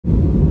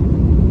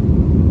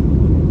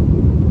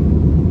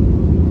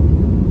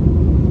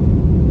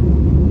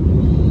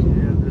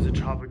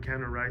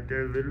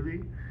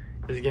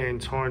getting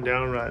torn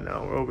down right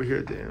now. We're over here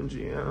at the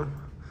MGM.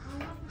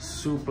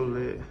 Super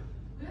lit.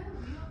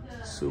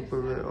 Super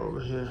lit over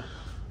here.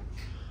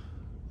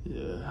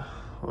 Yeah.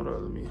 Hold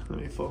on, let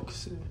me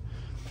focus it.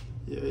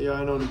 Yeah,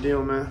 I know the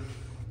deal, man.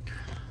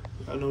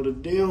 I know the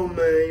deal,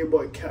 man. Your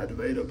boy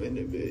Captivate up in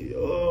the video.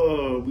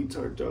 Oh, we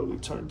turned up. We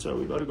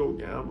gotta go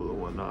gamble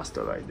and whatnot,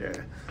 stuff like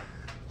that.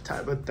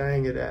 Type of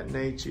thing of that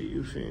nature,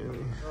 you feel me?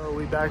 Oh,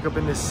 we back up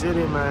in the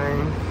city,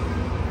 man.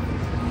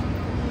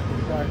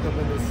 We back up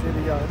in the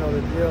city, y'all know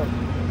the deal.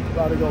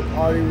 About to go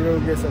party real,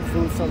 get some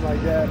food, something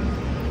like that.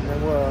 And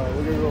then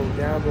we're gonna go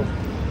gamble.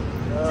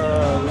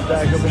 We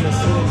back up in the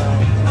city, man.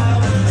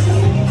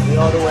 We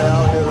all the way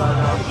out here right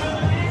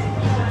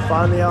now.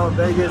 Finally out in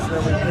Vegas, and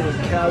then we hit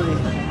in Cali.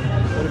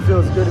 But it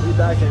feels good to be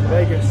back in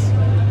Vegas.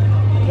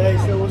 Hey,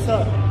 so what's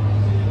up?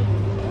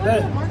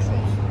 Hey.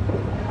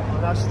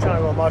 I'm not just trying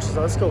to go to Marshalls.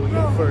 Let's go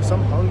eat first.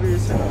 I'm hungry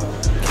as hell.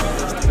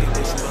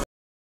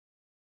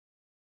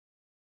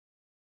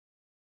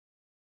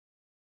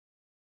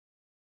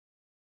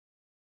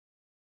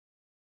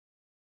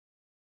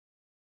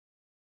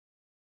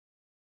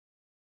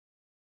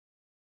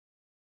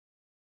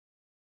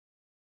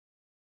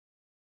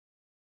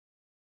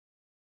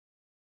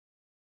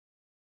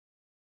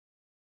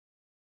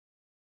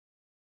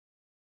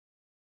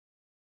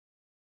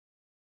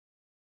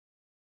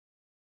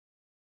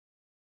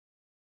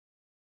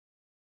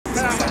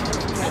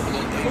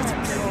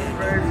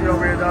 Crazy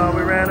over here, dog.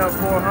 We ran up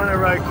 400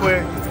 right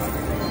quick.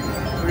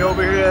 We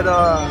over here at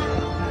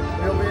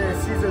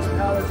Caesar's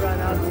Palace right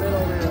now. It's lit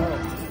over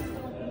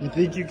here. You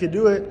think you could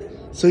do it?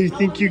 So you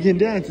think you can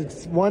dance?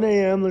 It's 1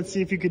 a.m. Let's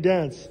see if you could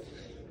dance.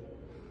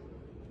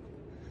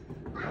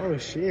 Oh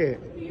shit!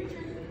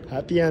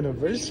 Happy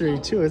anniversary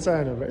too. It's our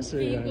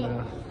anniversary right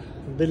now.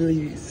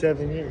 Literally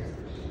 7 years.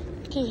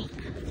 Okay.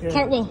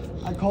 Cartwheel.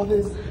 I call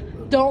this.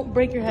 Don't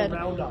break your head.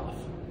 Round off.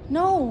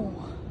 No.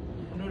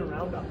 I'm doing a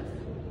round off.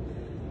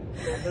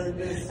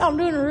 I'm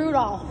doing a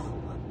Rudolph.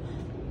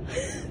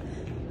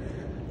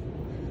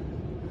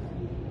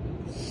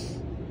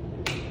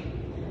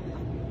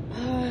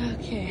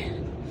 Okay.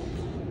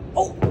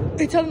 Oh,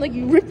 it sounded like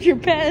you ripped your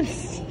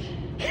pants.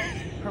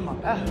 Hurt my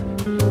back.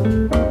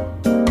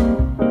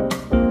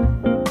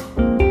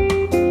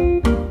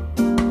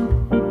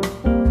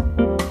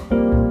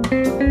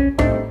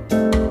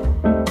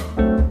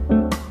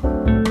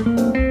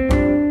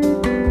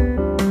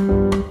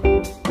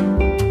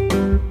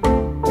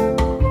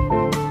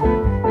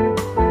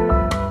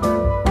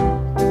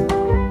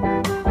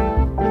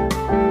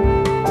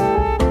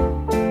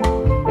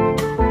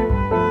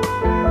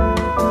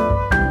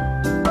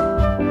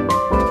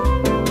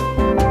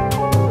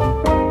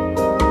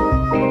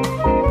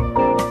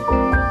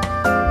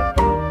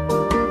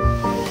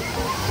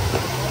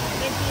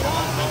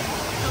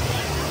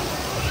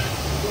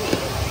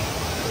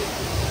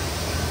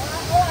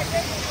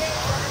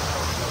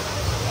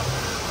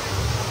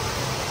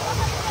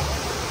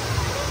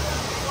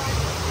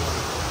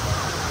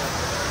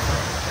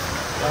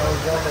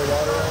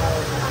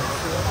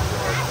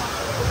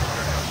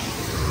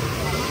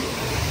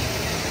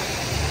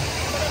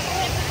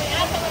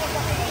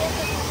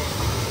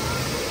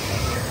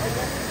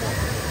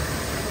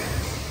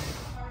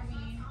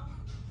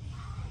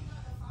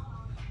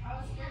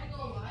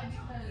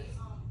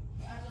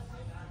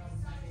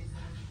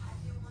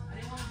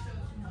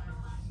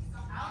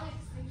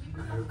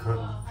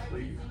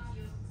 Please.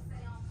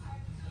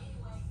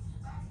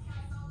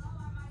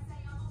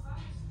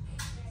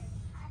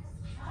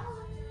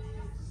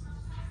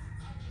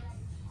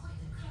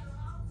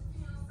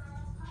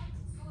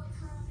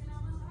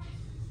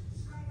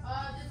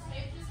 The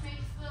tape just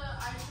makes the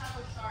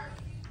eyeshadow sharp.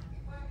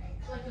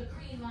 Like a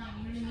clean line,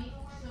 you know what I mean?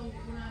 So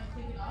when I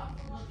take it off,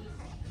 we'll just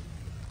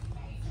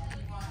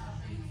wash. I'll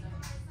show you stuff.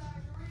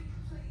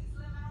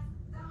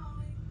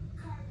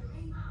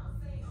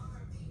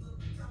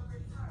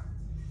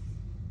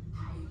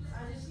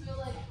 I just feel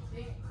like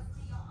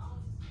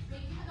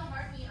making the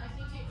heartbeat, I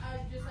think it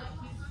just like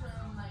keeps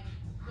from like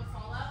the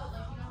fallout,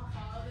 like you know how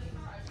fallout is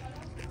with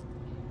eyeshadow?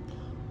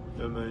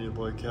 Yeah man, your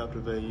boy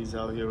Captivate, he's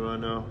out here right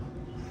now.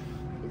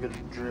 Look at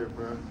the drip,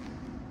 bro.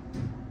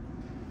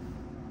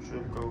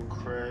 Drip go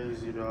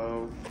crazy,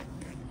 dog.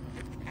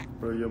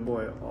 Bro, your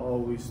boy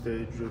always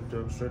stay dripped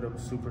up, straight up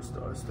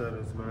superstar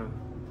status, man.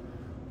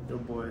 Your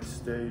boy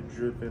stay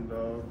dripping,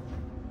 dog.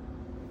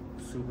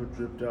 Super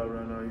dripped out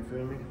right now, you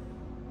feel me?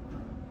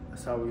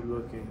 That's how we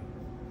looking.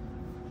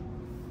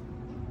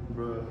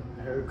 Bro,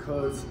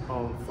 haircuts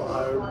on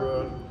fire,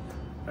 bro.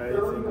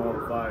 Everything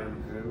on fire,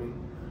 you feel me?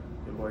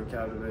 Your boy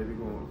Captivate be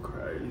going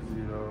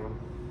crazy, though.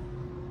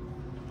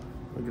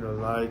 Look at the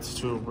lights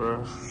too,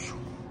 bro.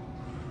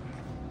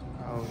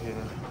 Out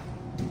here.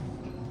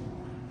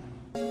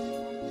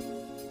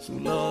 Too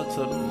low to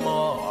the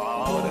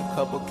mall, with a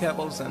couple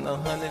capos and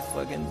 100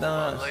 fucking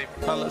dimes.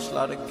 Call up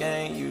Slaughter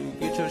Gang, you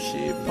get your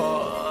shit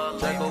paused.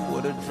 Draco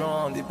with a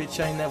drum, this bitch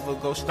ain't never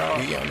go stop.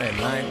 We on that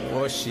night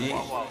war shit,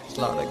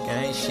 Slaughter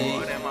Gang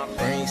shit,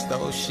 brain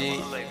stole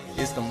shit.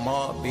 It's the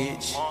mob,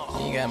 bitch.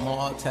 You ain't got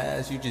mob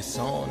ties, you just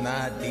on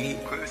ID.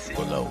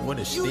 Pull up with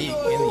a stick,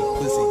 any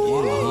pussy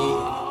get it hit.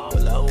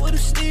 Pull up with a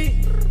stick,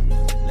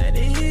 let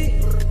it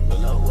hit.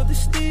 Pull up with a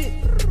stick,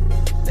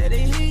 let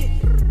it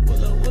hit.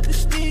 Pull up with a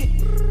stick,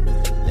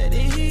 let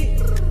it hit.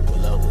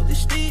 Pull up with the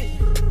stick,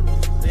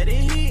 let it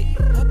hit.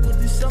 I put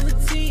this on the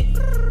 10,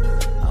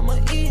 I'ma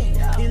in.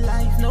 In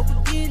life, no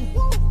beginning.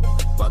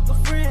 Fuck a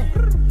friend,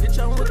 bitch,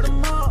 I'm with the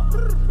mob.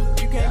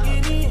 You can't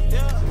get in.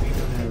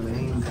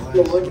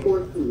 Floor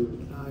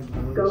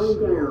 14, going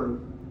down.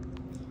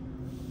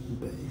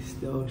 Base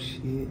though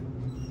shit.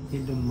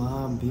 Hit the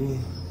mob, bitch.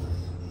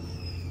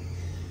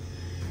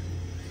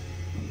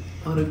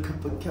 On a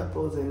couple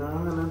capos and a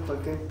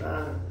fucking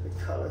thigh. The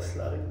color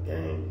Slaughter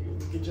Gang,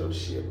 you get your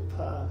shit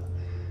pop.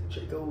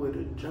 Draco with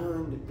a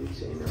drum, the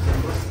bitch ain't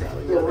never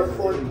style. You got that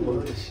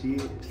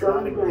bullshit.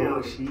 Slaughter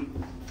Gang shit.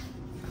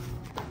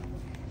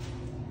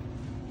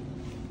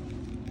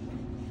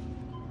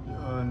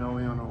 No,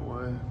 we on our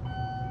way.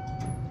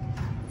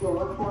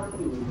 Floor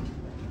 14,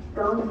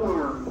 going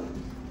down.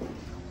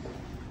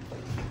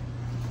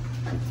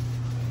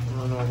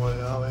 We're on our way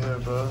out here,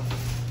 bro.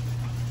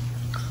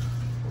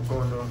 We're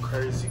going to a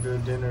crazy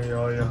good dinner,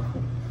 y'all.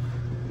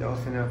 Y'all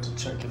finna have to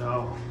check it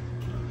out.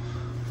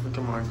 Look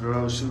at my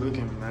girl, she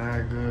looking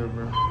mad good,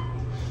 bro.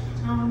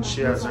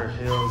 She has her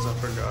heels, I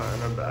forgot, in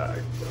her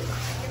bag.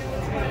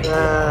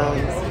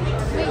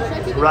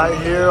 And right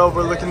here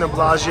overlooking the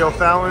Bellagio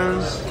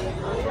fountains,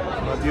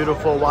 my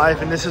beautiful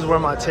wife, and this is where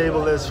my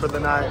table is for the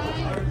night.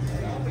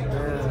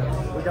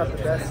 And we got the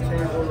best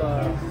table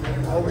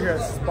over here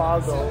at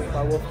Spago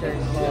by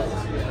Wolfgang Puck.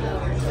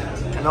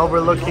 And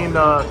overlooking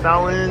the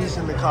fountains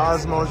and the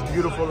cosmos,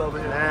 beautiful over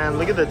here. And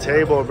look at the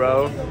table,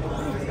 bro.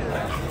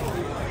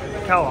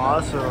 Look how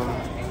awesome.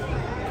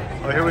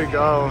 Oh, here we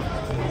go.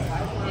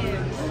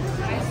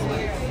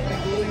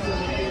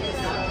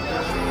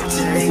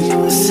 Take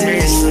you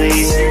seriously.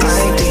 I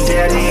ain't the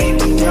daddy,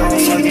 don't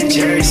fucking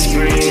Jerry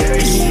Spring.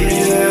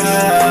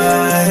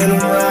 Yeah, and I'm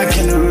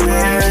rocking the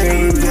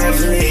Mary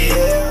Beverly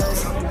Hills.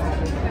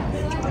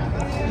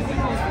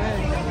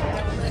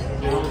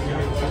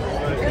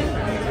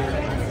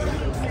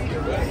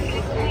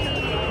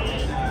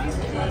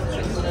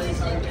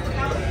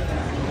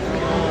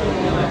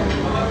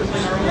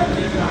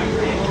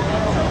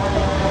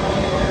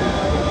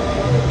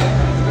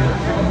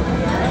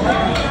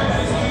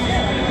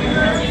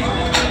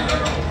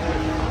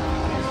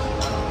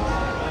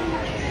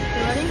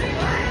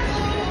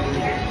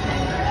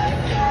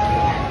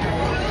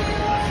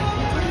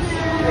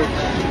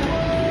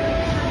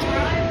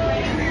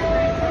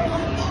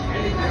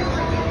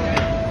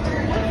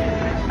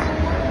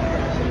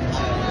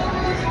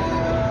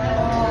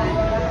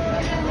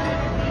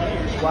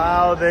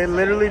 Wow, they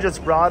literally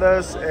just brought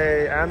us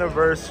a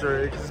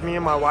anniversary, because it's me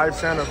and my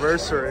wife's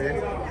anniversary.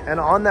 And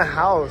on the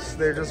house,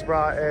 they just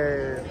brought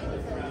a,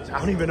 I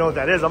don't even know what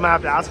that is. I'm gonna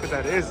have to ask what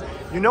that is.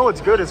 You know it's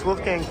good, it's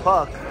Wolfgang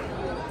Puck.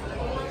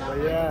 But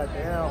yeah,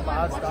 damn,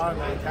 5-star,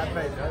 man.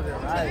 Cafe does it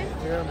right, you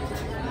feel me?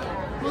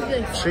 What's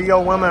this? Treat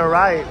your women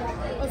right.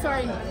 Oh,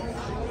 sorry.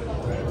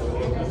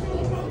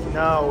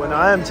 No, when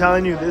I am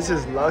telling you this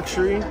is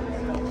luxury,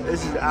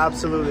 this is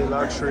absolutely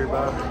luxury,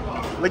 bro.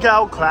 Look at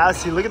how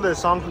classy. Look at the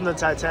song from the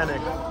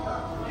Titanic.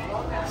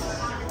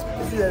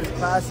 This is as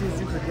classy as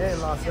you could get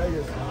in Las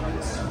Vegas.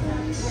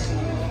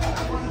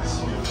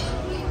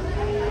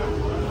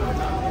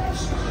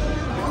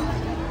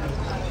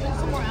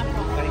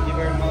 Thank you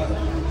very much.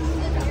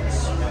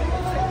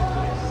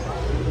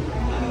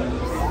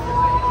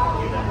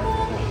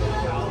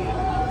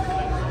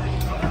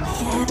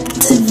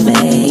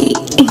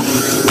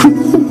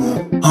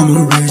 I'm a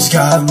rich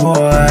guy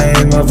boy,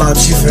 my vibe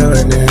she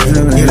feeling it.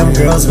 Get them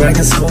girls back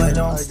in school.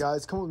 Alright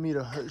guys, come with me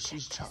to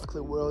Hershey's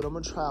Chocolate World. I'm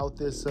gonna try out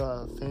this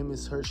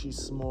famous Hershey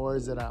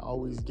s'mores that I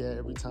always get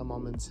every time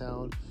I'm in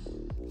town.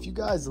 If you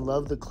guys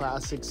love the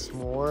classic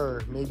s'more,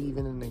 or maybe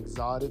even an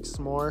exotic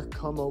s'more,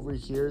 come over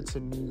here to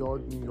New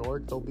York, New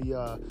York. There'll be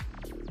a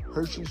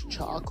Hershey's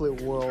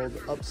Chocolate World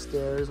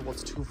upstairs. Well,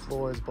 it's 2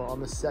 floors, but on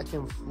the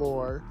 2nd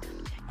floor,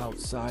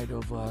 outside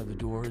of the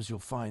doors, you'll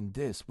find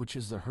this, which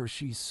is the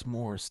Hershey's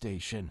S'more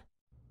Station.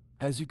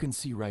 As you can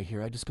see right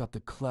here, I just got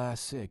the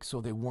classic, so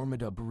they warm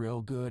it up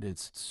real good.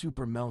 It's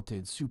super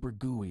melted, super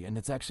gooey, and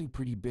it's actually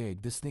pretty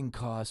big. This thing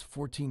costs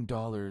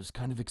 $14,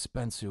 kind of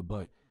expensive,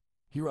 but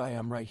here I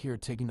am right here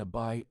taking a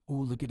bite.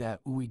 Ooh, look at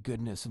that ooey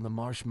goodness and the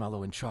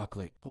marshmallow and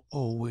chocolate.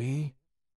 Oh, wait.